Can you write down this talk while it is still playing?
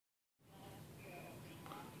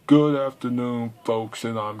Good afternoon, folks,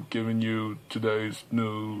 and I'm giving you today's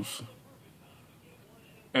news.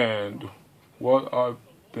 And what I've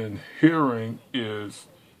been hearing is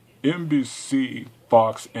NBC,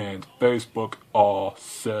 Fox, and Facebook all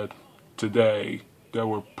said today they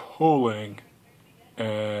were pulling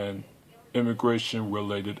an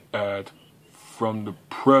immigration-related ad from the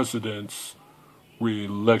president's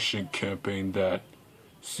re-election campaign that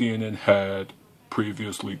CNN had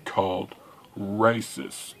previously called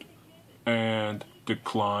racist and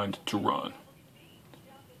declined to run.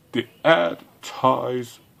 The ad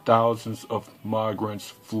ties thousands of migrants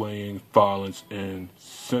fleeing violence in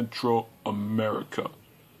Central America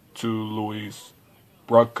to Luis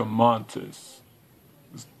Bracamontes,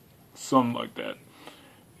 something like that,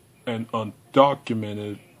 an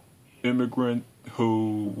undocumented immigrant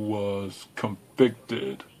who was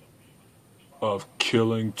convicted of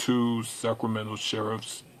killing two Sacramento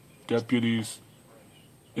sheriff's deputies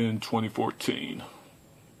in 2014.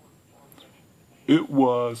 It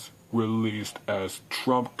was released as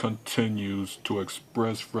Trump continues to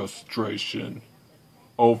express frustration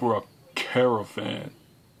over a caravan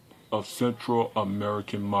of Central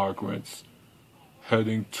American migrants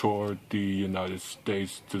heading toward the United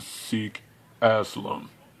States to seek asylum.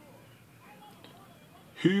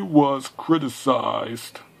 He was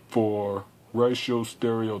criticized for racial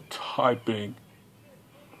stereotyping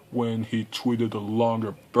when he tweeted a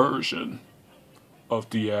longer version of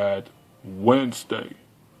the ad Wednesday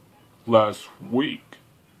last week.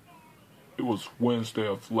 It was Wednesday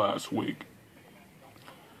of last week.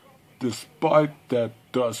 Despite that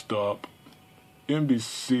dust-up,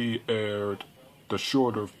 NBC aired the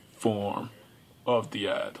shorter form of the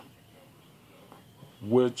ad,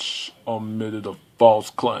 which omitted a false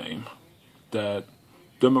claim that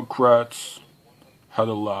Democrats had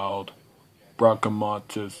allowed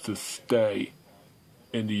Bracamontes to stay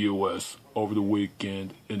in the U.S. over the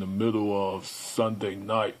weekend in the middle of Sunday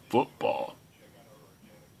night football.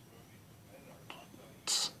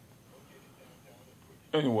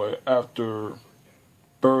 Anyway, after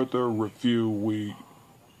further review, we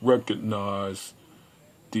recognize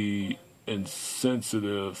the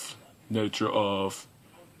insensitive nature of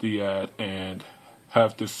the ad and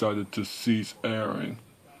have decided to cease airing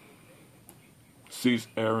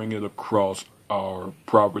it across our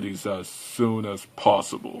properties as soon as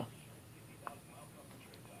possible.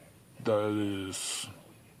 That is,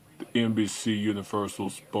 the NBC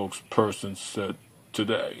Universal spokesperson said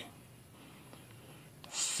today.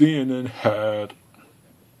 CNN had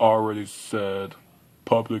already said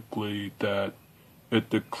publicly that it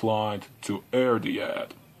declined to air the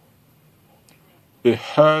ad. It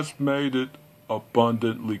has made it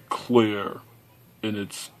abundantly clear in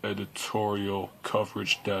its editorial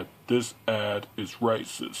coverage that this ad is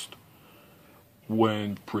racist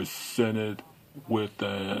when presented with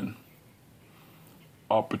an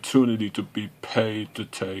opportunity to be paid to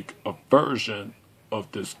take a version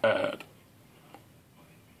of this ad.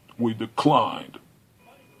 We declined.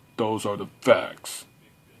 Those are the facts.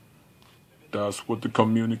 That's what the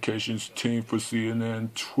communications team for CNN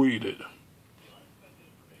tweeted.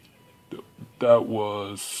 That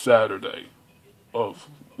was Saturday of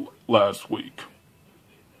last week.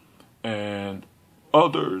 And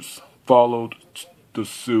others followed the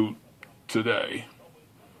suit today.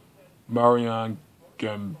 Marianne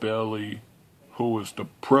Gambelli, who is the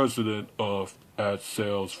president of ad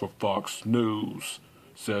sales for Fox News,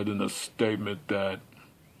 said in a statement that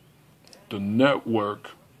the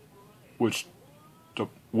network, which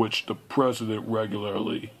the president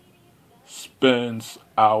regularly spends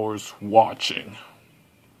hours watching,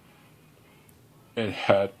 and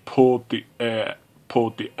had pulled the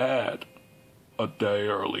ad a day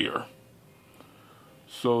earlier.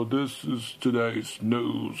 So this is today's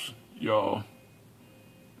news, y'all.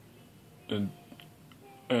 And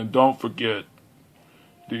don't forget,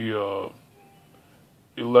 the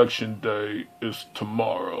election day is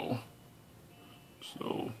tomorrow.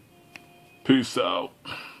 So peace out.